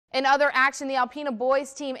In other action, the Alpena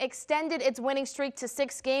boys team extended its winning streak to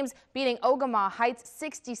 6 games, beating Ogama Heights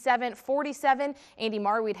 67-47. Andy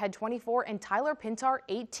Marweed had 24 and Tyler Pintar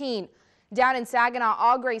 18. Down in Saginaw,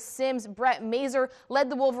 Augrey Sims, Brett Mazer led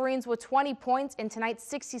the Wolverines with 20 points in tonight's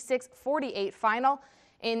 66-48 final.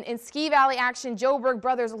 In Ski Valley action, Joburg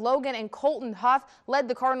brothers Logan and Colton Huff led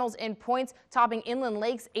the Cardinals in points, topping Inland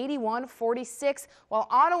Lakes 81-46, while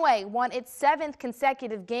Onaway won its 7th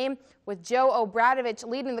consecutive game, with Joe Obradovich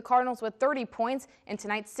leading the Cardinals with 30 points in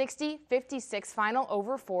tonight's 60-56 final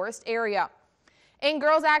over Forest Area. In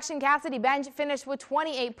girls action, Cassidy Benj finished with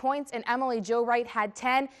 28 points and Emily Jo Wright had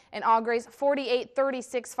 10 in Augrey's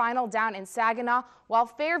 48-36 final down in Saginaw, while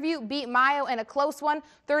Fairview beat Mayo in a close one.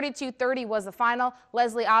 32-30 was the final.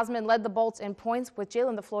 Leslie Osmond led the Bolts in points, with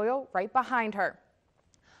Jalen DeFlorio right behind her.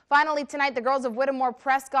 Finally tonight, the girls of Whittemore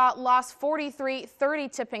Prescott lost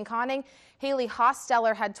 43-30 to Pinconning. Haley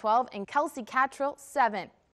Hosteller had 12 and Kelsey Cattrall 7.